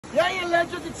Yeah, you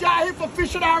legends, it's out here for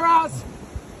Fishing Our Ass.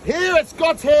 Here at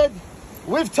Scott's Head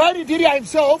with Tony Didier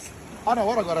himself. I know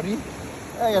what I got on here.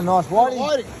 Yeah, nice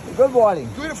whiting. Good whiting.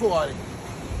 Beautiful whiting.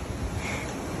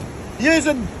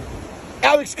 Using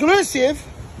our exclusive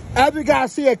Abu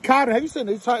Garcia Carter. Have you seen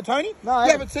these, Tony? No,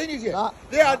 you haven't seen these yet. No.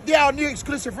 They're our new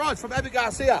exclusive rides from Abu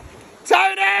Garcia.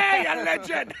 Tony, a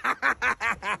legend.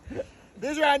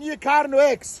 These are our new Cardinal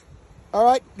X. All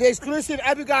right, the exclusive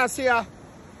Abu Garcia.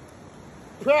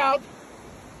 Proud.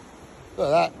 Look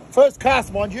at that. First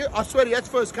cast, mind you. I swear to you, that's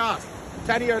first cast.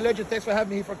 Tony, you're a legend. Thanks for having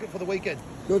me here for the weekend.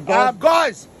 Good, guys.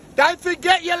 Guys, don't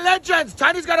forget your legends.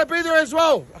 Tony's going to be there as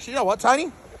well. Actually, you know what,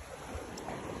 Tony?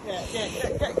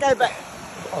 Yeah. Go back.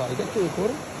 Oh, you got two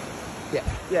recording?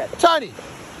 Yeah. Tony,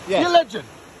 Yeah. you're a legend.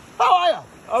 How are you?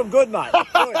 I'm good, mate.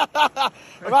 Good.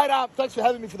 Mate, thanks for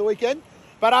having me for the weekend.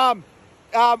 But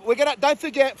we're gonna don't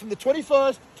forget from the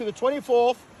 21st to the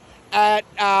 24th at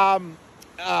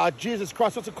Jesus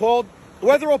Christ, what's it called?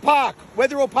 Wetherill Park.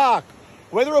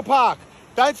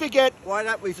 Don't forget. Why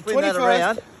don't we spin that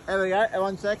around? There we go.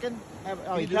 1 second.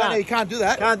 Oh, you can't. No, you can't do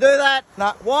that. Can't do that.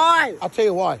 No. Why? I'll tell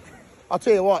you why.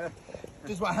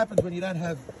 This is what happens when you don't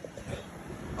have.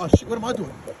 Oh shit! What am I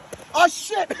doing? Oh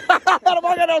shit! How am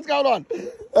I going to know what's going on?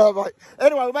 Right.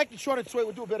 Anyway, we'll make it short and sweet.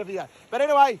 We'll do a better video. But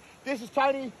anyway, this is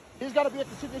Tony. He's going to be at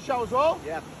the Sydney show as well.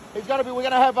 Yeah. He's going to be. We're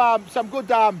going to have some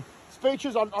good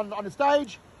speeches on the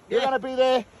stage. Yeah. You're going to be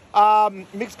there.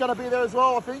 Mick's going to be there as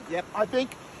well. I think. Yep. I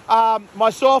think.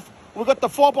 Myself. We've got the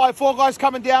 4x4 guys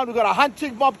coming down. We've got a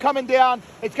hunting mob coming down.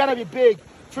 It's going to be big.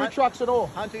 Food trucks and all.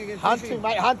 Hunting,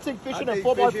 mate. Hunting, fishing, and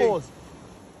Hunting, 4x4s.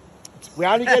 We're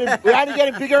only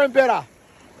getting bigger and better.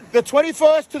 The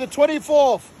 21st to the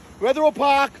 24th, Wetherill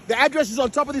Park. The address is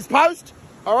on top of this post.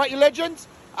 All right, you legends.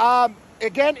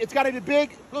 Again, it's going to be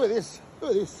big. Look at this.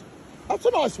 That's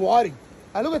a nice whiting.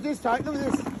 And look at this, Tony. Look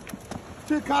at this.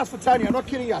 2 casts for Tony. I'm not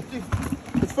kidding you.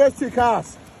 It's first 2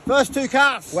 casts. First 2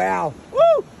 casts. Wow.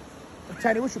 Woo!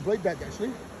 Tony, we should bleed that,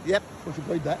 actually. Yep. We should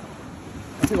bleed that.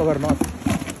 I think I got a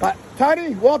knife. But,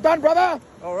 Tony, well done, brother.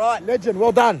 All right. Legend,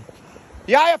 well done.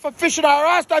 Yeah, for Fishing Our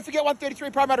Ass. Don't forget 133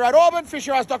 Parramatta Road, Auburn,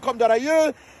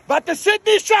 fishyourass.com.au. But the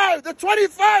Sydney show, the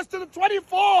 21st to the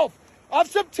 24th of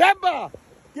September.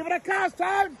 Give it a cast,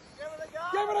 Tone.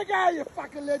 Give it a go, you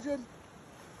fucking legend.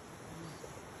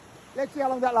 Let's see how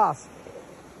long that lasts.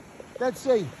 Let's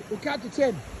see. We'll count to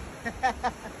 10.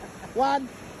 1,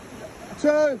 2.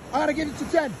 I gotta give it to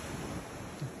 10.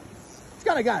 It's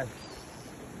gonna go.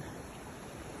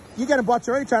 You're gonna bite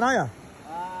your return, are you?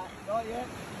 Not yet.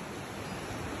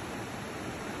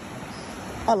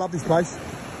 I love this place.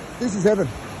 This is heaven.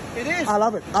 It is. I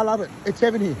love it. It's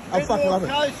heaven here. I fucking love it.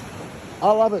 Coast.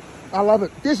 I love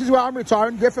it. This is where I'm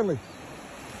retiring, definitely.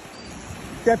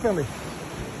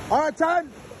 All right,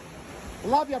 Tone.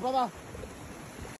 Love you, brother.